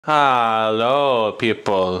Hello,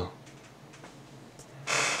 people.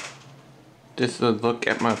 Just a look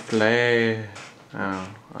at my flag. Oh,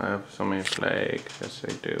 I have so many flags. Yes,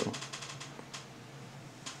 I do.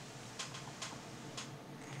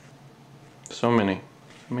 So many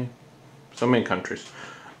countries.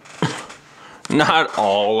 Not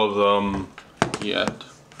all of them yet.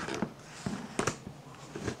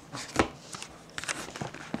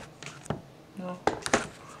 No.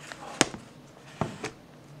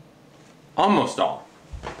 Almost all.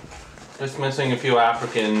 Just missing a few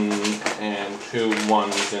African and 2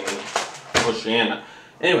 ones in Oceania.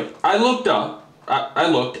 Anyway, I looked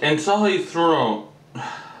and saw a throne.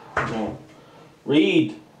 No.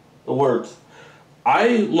 Read the words.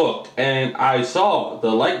 I looked and I saw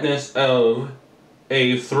the likeness of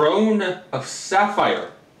a throne of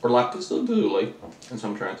sapphire, or lapis lazuli in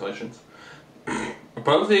some translations.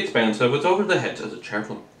 Above the expanse of it's over the heads as a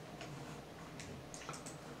cherubim.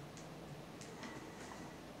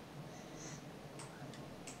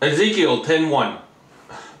 Ezekiel 10:1.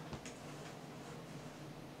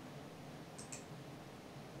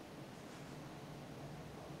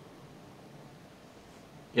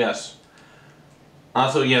 Yes.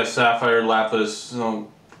 Also, yes, sapphire, lapis. In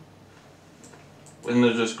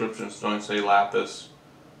the descriptions, don't say lapis.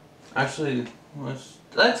 Actually,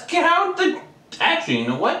 let's count the. Actually, you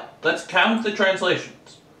know what? Let's count the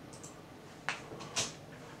translations.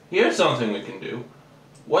 Here's something we can do.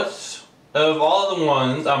 Of all the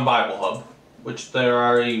ones on Bible Hub, which there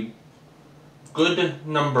are a good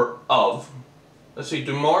number of, let's see,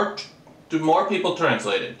 do more people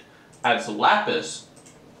translate it as lapis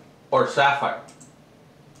or sapphire?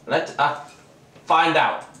 Let's find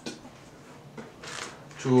out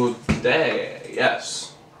today.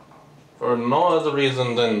 Yes, for no other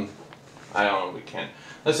reason than I don't know. We can't.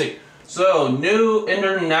 Let's see. So, New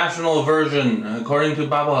International Version, according to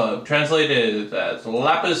Bible Hub, translated as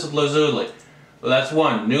lapis lazuli. That's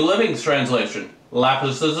 1. New Living's translation,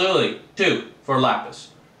 lapis lazuli. 2 for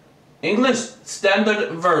lapis. English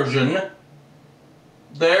Standard Version,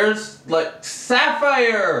 there's like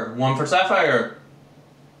sapphire. 1 for sapphire.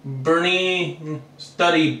 Burney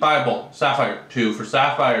Study Bible, sapphire. 2 for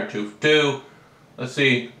sapphire. 2 for 2. Let's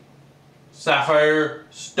see. Sapphire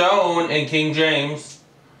Stone in King James.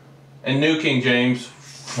 And New King James,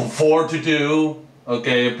 4-2.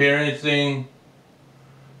 Okay, appearing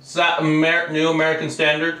New American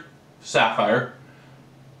Standard, sapphire.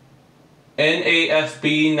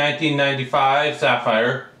 NASB 1995,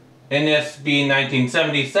 sapphire. NSB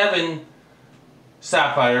 1977,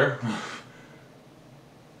 sapphire.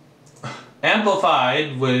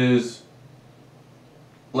 Amplified was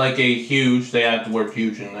like a huge, they had the word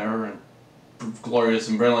huge in there, and glorious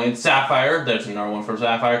and brilliant. Sapphire, there's another 1 for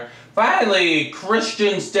sapphire. Finally,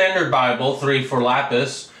 Christian Standard Bible, 3 for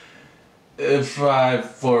lapis, 5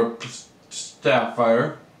 for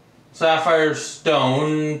sapphire. Sapphire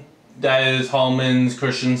Stone, that is Holman's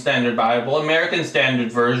Christian Standard Bible. American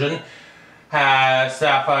Standard Version has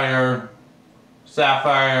sapphire,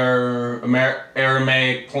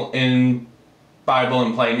 Aramaic in Bible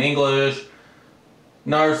in plain English.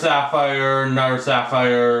 Another sapphire, another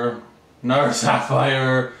sapphire. Another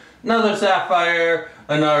sapphire, another sapphire,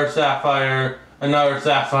 another sapphire, another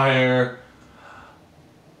sapphire,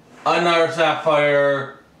 another sapphire,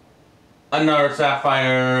 another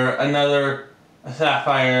sapphire, another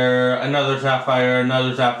sapphire, another sapphire,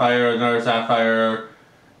 another sapphire, another sapphire,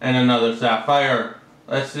 and another sapphire.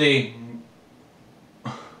 Let's see.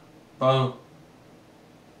 Oh.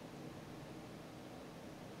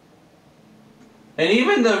 And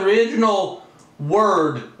even the original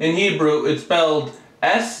word in Hebrew, it's spelled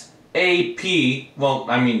S-A-P, well,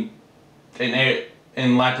 I mean,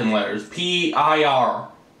 in Latin letters, P-I-R.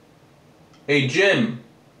 A gem.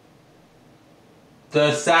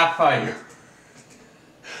 The sapphire.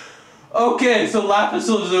 Okay, so lapis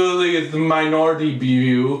lazuli is the minority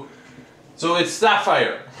view, so it's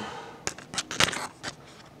sapphire.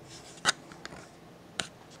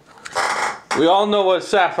 We all know what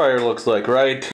sapphire looks like, right?